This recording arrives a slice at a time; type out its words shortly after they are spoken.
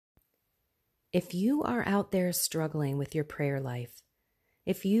If you are out there struggling with your prayer life,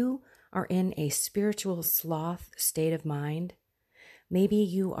 if you are in a spiritual sloth state of mind, maybe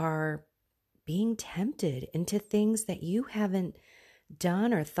you are being tempted into things that you haven't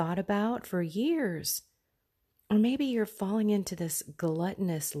done or thought about for years. Or maybe you're falling into this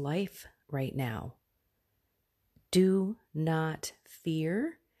gluttonous life right now. Do not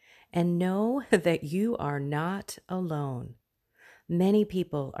fear and know that you are not alone. Many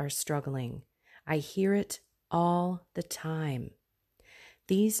people are struggling. I hear it all the time.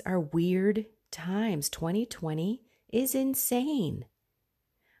 These are weird times. 2020 is insane.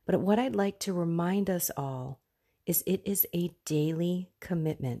 But what I'd like to remind us all is it is a daily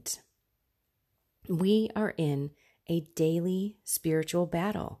commitment. We are in a daily spiritual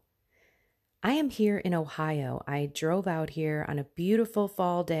battle. I am here in Ohio. I drove out here on a beautiful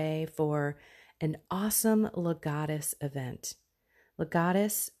fall day for an awesome Legatus event.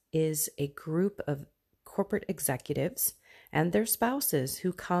 Legatus is a group of corporate executives and their spouses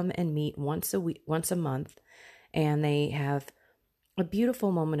who come and meet once a month, and they have a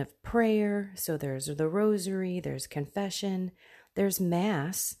beautiful moment of prayer. So there's the rosary, there's confession, there's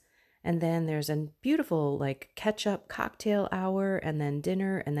mass, and then there's a beautiful catch-up cocktail hour, and then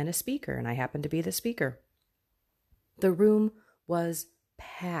dinner, and then a speaker, and I happen to be the speaker. The room was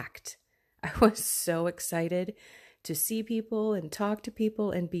packed. I was so excited to see people and talk to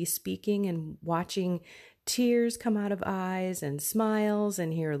people and be speaking and watching tears come out of eyes and smiles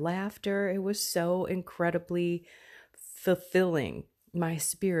and hear laughter. It was so incredibly fulfilling. My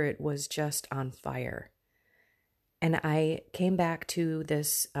spirit was just on fire. And I came back to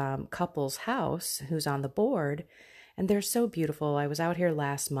this couple's house who's on the board, and they're so beautiful. I was out here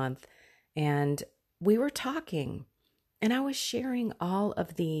last month, and we were talking, and I was sharing all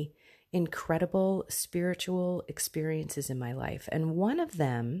of the incredible spiritual experiences in my life. And one of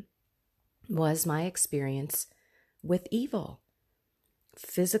them was my experience with evil,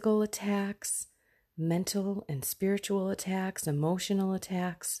 physical attacks, mental and spiritual attacks, emotional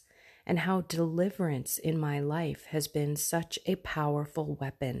attacks, and how deliverance in my life has been such a powerful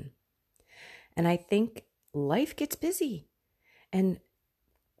weapon. And I think life gets busy, and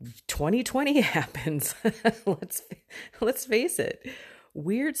 2020 happens. Let's face it.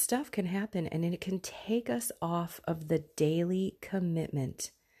 Weird stuff can happen, and it can take us off of the daily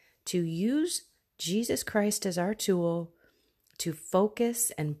commitment to use Jesus Christ as our tool to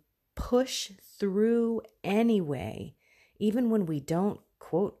focus and push through anyway, even when we don't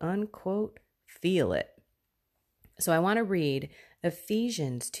quote unquote feel it. So I want to read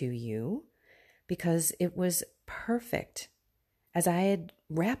Ephesians to you because it was perfect. As I had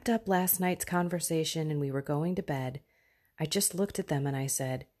wrapped up last night's conversation and we were going to bed, I just looked at them and I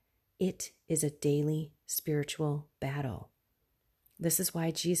said, it is a daily spiritual battle. This is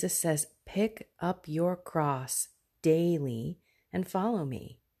why Jesus says, pick up your cross daily and follow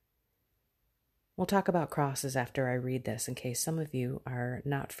me. We'll talk about crosses after I read this in case some of you are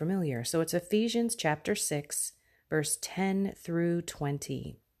not familiar. So it's Ephesians chapter 6, verse 10 through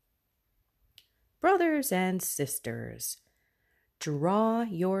 20. Brothers and sisters, draw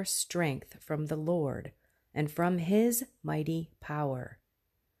your strength from the Lord and from his mighty power.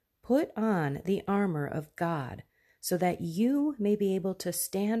 Put on the armor of God so that you may be able to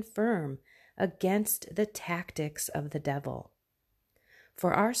stand firm against the tactics of the devil.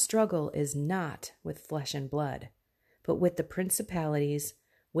 For our struggle is not with flesh and blood, but with the principalities,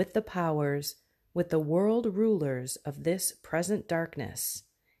 with the powers, with the world rulers of this present darkness,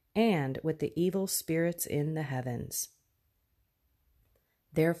 and with the evil spirits in the heavens.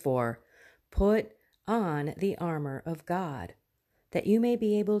 Therefore, put on the armor of God, that you may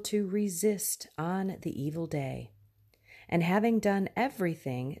be able to resist on the evil day, and having done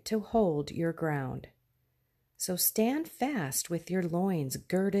everything, to hold your ground. So stand fast with your loins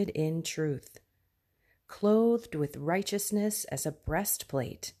girded in truth, clothed with righteousness as a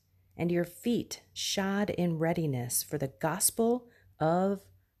breastplate, and your feet shod in readiness for the gospel of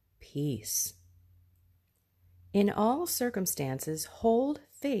peace. In all circumstances, hold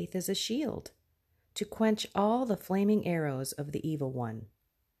faith as a shield to quench all the flaming arrows of the evil one.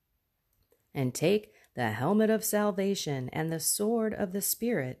 And take the helmet of salvation and the sword of the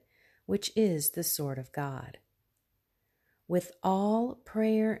Spirit, which is the sword of God. With all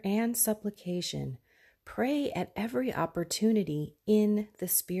prayer and supplication, pray at every opportunity in the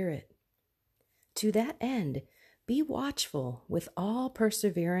Spirit. To that end, be watchful with all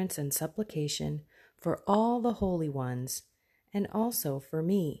perseverance and supplication for all the holy ones, and also for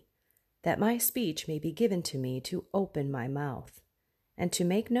me, that my speech may be given to me to open my mouth, and to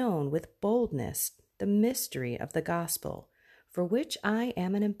make known with boldness the mystery of the gospel, for which I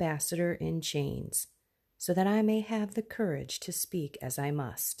am an ambassador in chains, so that I may have the courage to speak as I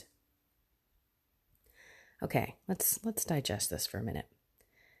must. Okay, let's digest this for a minute.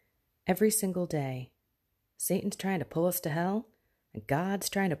 Every single day, Satan's trying to pull us to hell, and God's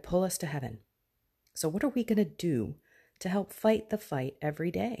trying to pull us to heaven. So what are we going to do to help fight the fight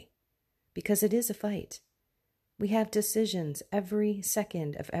every day? Because it is a fight. We have decisions every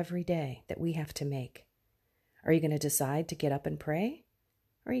second of every day that we have to make. Are you going to decide to get up and pray?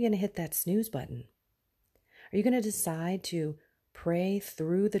 Or are you going to hit that snooze button? Are you going to decide to pray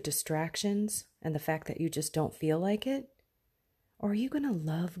through the distractions and the fact that you just don't feel like it? Or are you going to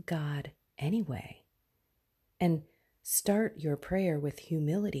love God anyway and start your prayer with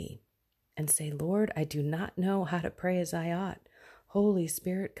humility and say, Lord, I do not know how to pray as I ought. Holy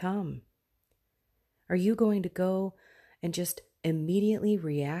Spirit, come. Are you going to go and just immediately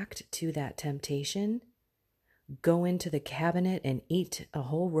react to that temptation? Go into the cabinet and eat a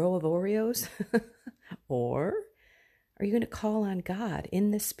whole row of Oreos? Or are you going to call on God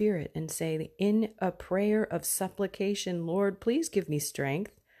in the Spirit and say, in a prayer of supplication, Lord, please give me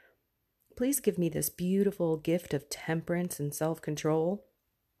strength. Please give me this beautiful gift of temperance and self-control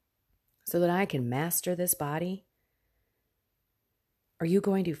so that I can master this body? Are you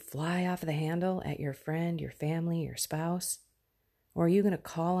going to fly off the handle at your friend, your family, your spouse? Or are you going to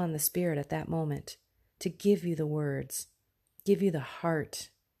call on the Spirit at that moment to give you the words, give you the heart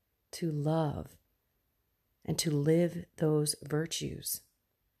to love and to live those virtues?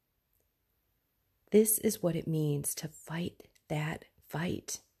 This is what it means to fight that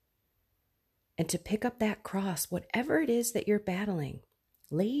fight and to pick up that cross, whatever it is that you're battling.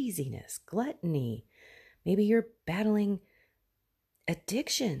 Laziness, gluttony, maybe you're battling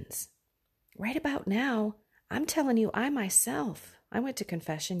addictions. Right about now, I'm telling you, I went to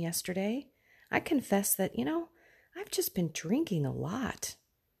confession yesterday. I confess that, I've just been drinking a lot.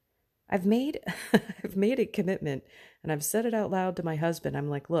 I've made a commitment, and I've said it out loud to my husband. I'm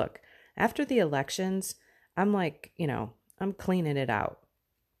like, look, after the elections, I'm like, I'm cleaning it out.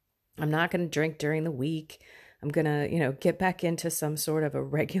 I'm not going to drink during the week. I'm going to, get back into some sort of a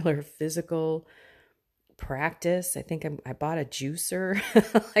regular physical practice. I think I bought a juicer.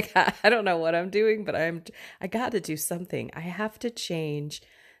 Like, I don't know what I'm doing, but I got to do something. I have to change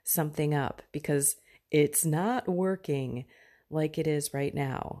something up because it's not working like it is right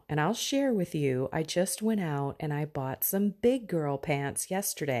now. And I'll share with you, I just went out and I bought some big girl pants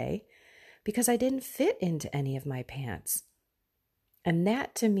yesterday because I didn't fit into any of my pants. And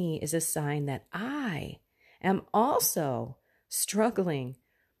that to me is a sign that I am also struggling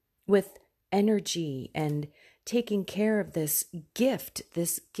with energy and taking care of this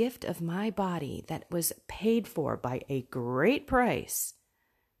gift of my body that was paid for by a great price.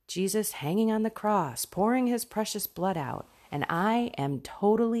 Jesus hanging on the cross, pouring his precious blood out, and I am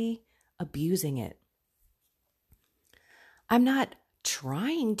totally abusing it. I'm not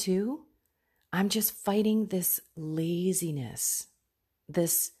trying to. I'm just fighting this laziness,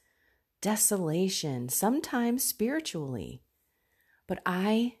 this desolation, sometimes spiritually. But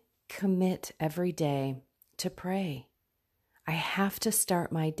I commit every day to pray. I have to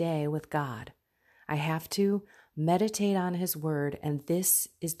start my day with God. I have to meditate on his word, and this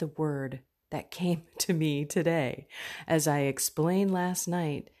is the word that came to me today as I explained last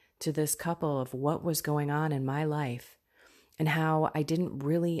night to this couple of what was going on in my life and how I didn't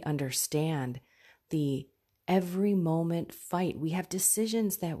really understand the every moment fight. We have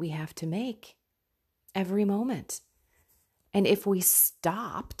decisions that we have to make every moment. And if we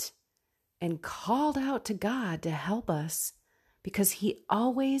stopped and called out to God to help us, because he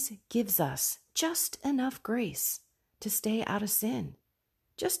always gives us just enough grace to stay out of sin,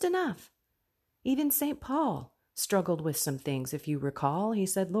 just enough. Even St. Paul struggled with some things. If you recall, he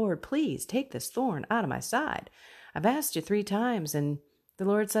said, Lord, please take this thorn out of my side. I've asked you 3 times, and the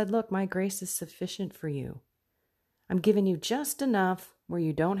Lord said, look, my grace is sufficient for you. I'm giving you just enough where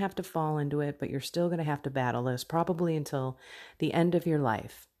you don't have to fall into it, but you're still going to have to battle this probably until the end of your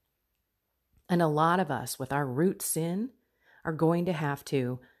life. And a lot of us with our root sin are going to have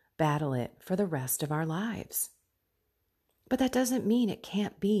to battle it for the rest of our lives. But that doesn't mean it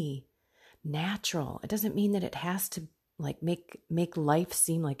can't be natural. It doesn't mean that it has to make life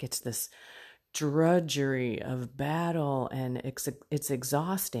seem like it's this drudgery of battle and it's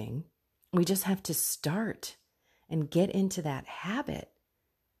exhausting. We just have to start and get into that habit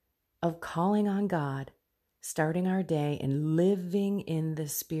of calling on God, starting our day and living in the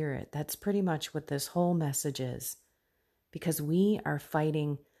Spirit. That's pretty much what this whole message is. Because we are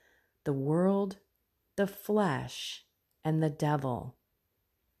fighting the world, the flesh, and the devil.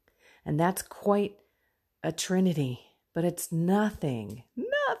 And that's quite a trinity but it's nothing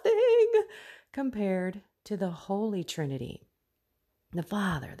compared to the Holy Trinity, the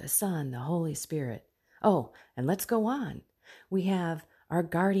Father, the Son, the Holy Spirit. Oh, and let's go on. We have our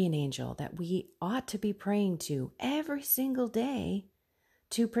guardian angel that we ought to be praying to every single day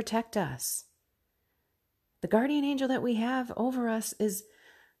to protect us. The guardian angel that we have over us is,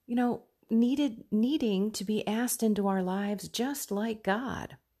 needing to be asked into our lives just like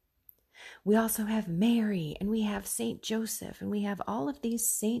God. We also have Mary, and we have Saint Joseph, and we have all of these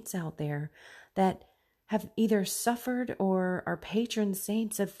saints out there that have either suffered or are patron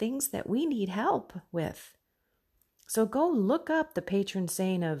saints of things that we need help with. So go look up the patron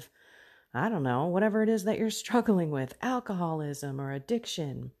saint of, I don't know, whatever it is that you're struggling with, alcoholism or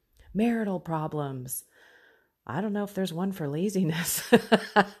addiction, marital problems. I don't know if there's one for laziness.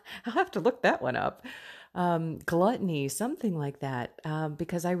 I'll have to look that one up. Gluttony, something like that.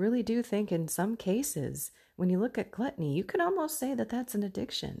 Because I really do think in some cases, when you look at gluttony, you can almost say that that's an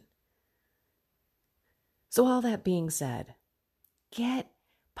addiction. So all that being said, get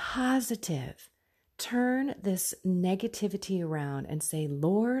positive. Turn this negativity around and say,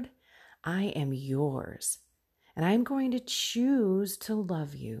 Lord, I am yours, and I'm going to choose to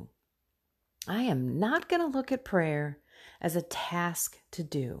love you. I am not going to look at prayer as a task to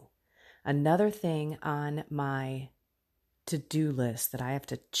do, another thing on my to-do list that I have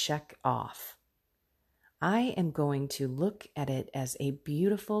to check off. I am going to look at it as a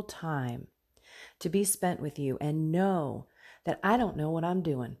beautiful time to be spent with you and know that I don't know what I'm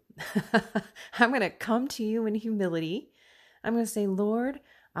doing. I'm going to come to you in humility. I'm going to say, Lord,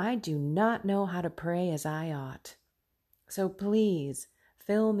 I do not know how to pray as I ought. So please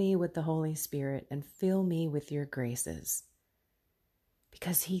fill me with the Holy Spirit and fill me with your graces,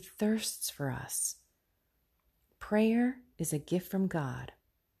 because he thirsts for us. Prayer is a gift from God.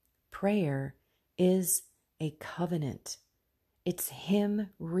 Prayer is a covenant. It's him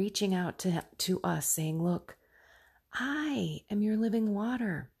reaching out to us saying, look, I am your living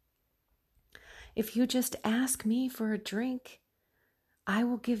water. If you just ask me for a drink, I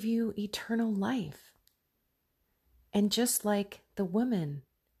will give you eternal life. And just like the woman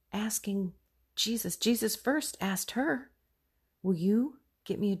asking Jesus first asked her, will you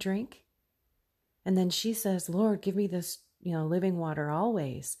get me a drink? And then she says, Lord, give me this, living water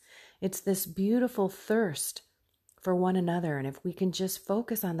always. It's this beautiful thirst for one another. And if we can just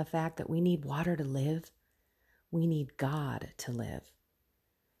focus on the fact that we need water to live, we need God to live.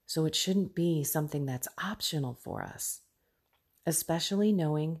 So it shouldn't be something that's optional for us, especially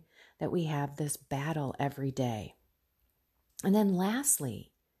knowing that we have this battle every day. And then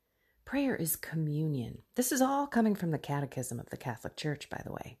lastly, prayer is communion. This is all coming from the Catechism of the Catholic Church, by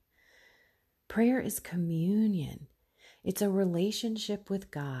the way. Prayer is communion. It's a relationship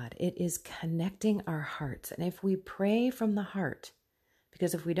with God. It is connecting our hearts. And if we pray from the heart,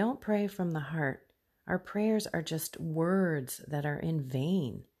 because if we don't pray from the heart, our prayers are just words that are in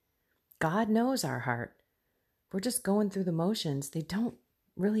vain. God knows our heart. We're just going through the motions. They don't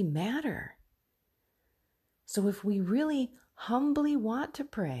really matter. So if we really humbly want to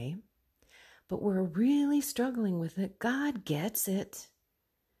pray, but we're really struggling with it, God gets it.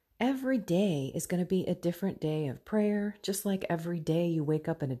 Every day is going to be a different day of prayer, just like every day you wake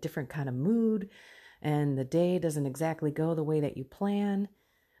up in a different kind of mood and the day doesn't exactly go the way that you plan.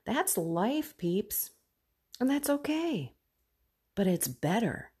 That's life, peeps, and that's okay. But it's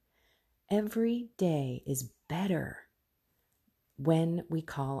better. Every day is better when we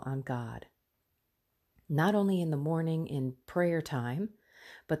call on God. Not only in the morning in prayer time,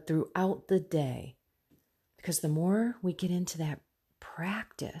 but throughout the day. Because the more we get into that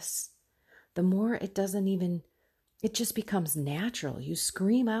practice, the more it just becomes natural. You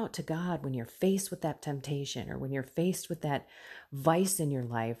scream out to God when you're faced with that temptation, or when you're faced with that vice in your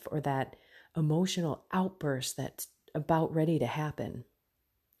life, or that emotional outburst that's about ready to happen.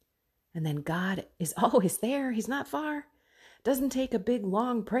 And then God is always there. He's not far. Doesn't take a big,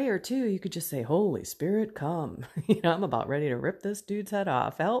 long prayer, too. You could just say, Holy Spirit, come. I'm about ready to rip this dude's head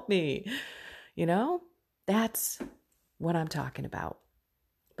off. Help me. That's what I'm talking about.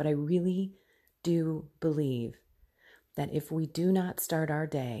 But I really do believe that if we do not start our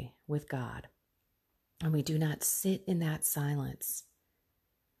day with God, and we do not sit in that silence,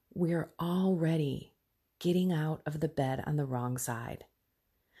 we're already getting out of the bed on the wrong side.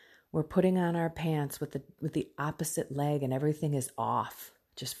 We're putting on our pants with the opposite leg, and everything is off.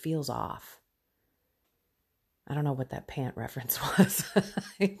 Just feels off. I don't know what that pant reference was,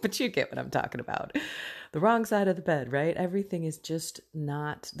 but you get what I'm talking about. The wrong side of the bed, right? Everything is just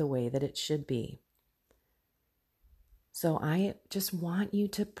not the way that it should be. So I just want you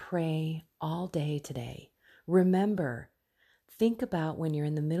to pray all day today. Remember, think about when you're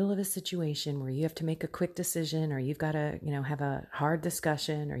in the middle of a situation where you have to make a quick decision, or you've got to, have a hard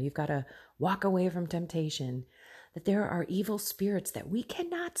discussion, or you've got to walk away from temptation, that there are evil spirits that we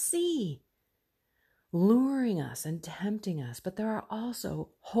cannot see luring us and tempting us. But there are also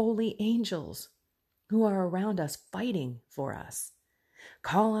holy angels who are around us fighting for us.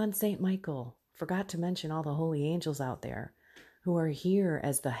 Call on St. Michael. Forgot to mention all the holy angels out there who are here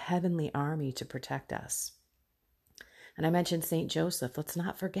as the heavenly army to protect us. And I mentioned St. Joseph. Let's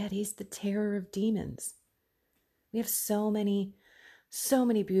not forget, he's the terror of demons. We have so many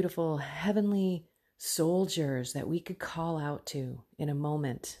beautiful heavenly soldiers that we could call out to in a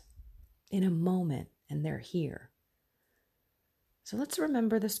moment, and they're here. So let's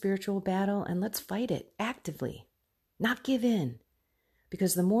remember the spiritual battle and let's fight it actively, not give in.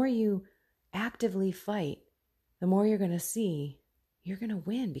 Because the more you actively fight, the more you're going to see you're going to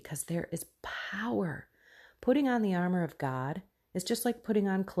win, because there is power. Putting on the armor of God is just like putting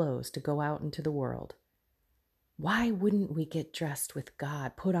on clothes to go out into the world. Why wouldn't we get dressed with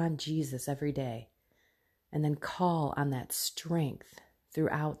God, put on Jesus every day, and then call on that strength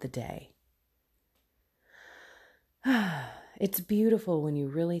throughout the day? It's beautiful when you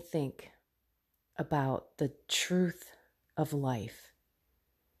really think about the truth of life,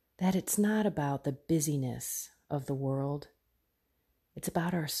 that it's not about the busyness of the world. It's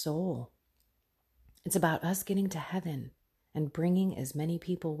about our soul. It's about us getting to heaven and bringing as many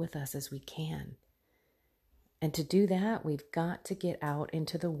people with us as we can. And to do that, we've got to get out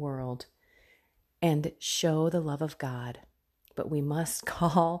into the world and show the love of God. But we must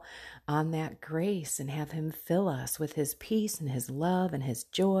call on that grace and have Him fill us with His peace and His love and His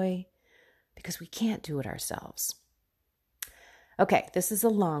joy, because we can't do it ourselves. Okay, this is a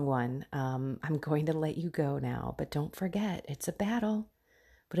long one. I'm going to let you go now, but don't forget, it's a battle,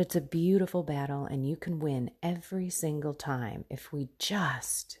 but it's a beautiful battle, and you can win every single time if we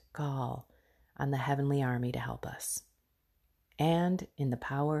just call on the heavenly army to help us. And in the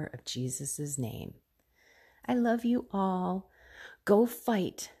power of Jesus' name. I love you all. Go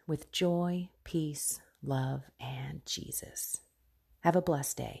fight with joy, peace, love, and Jesus. Have a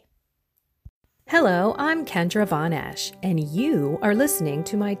blessed day. Hello, I'm Kendra Von Esch, and you are listening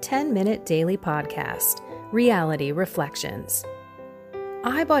to my 10-minute daily podcast, Reality Reflections.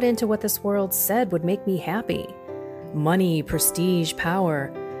 I bought into what this world said would make me happy. Money, prestige,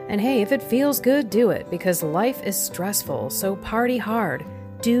 power. And hey, if it feels good, do it, because life is stressful, so party hard.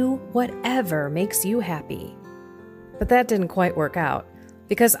 Do whatever makes you happy. But that didn't quite work out,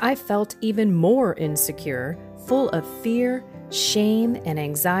 because I felt even more insecure, full of fear, shame, and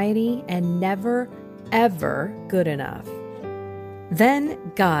anxiety, and never, ever good enough.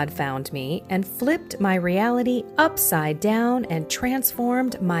 Then God found me and flipped my reality upside down and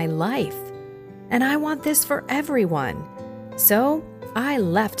transformed my life. And I want this for everyone. So I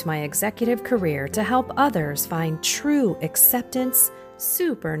left my executive career to help others find true acceptance,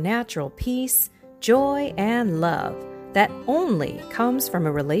 supernatural peace, joy, and love that only comes from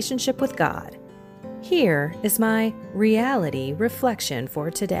a relationship with God. Here is my reality reflection for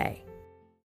today.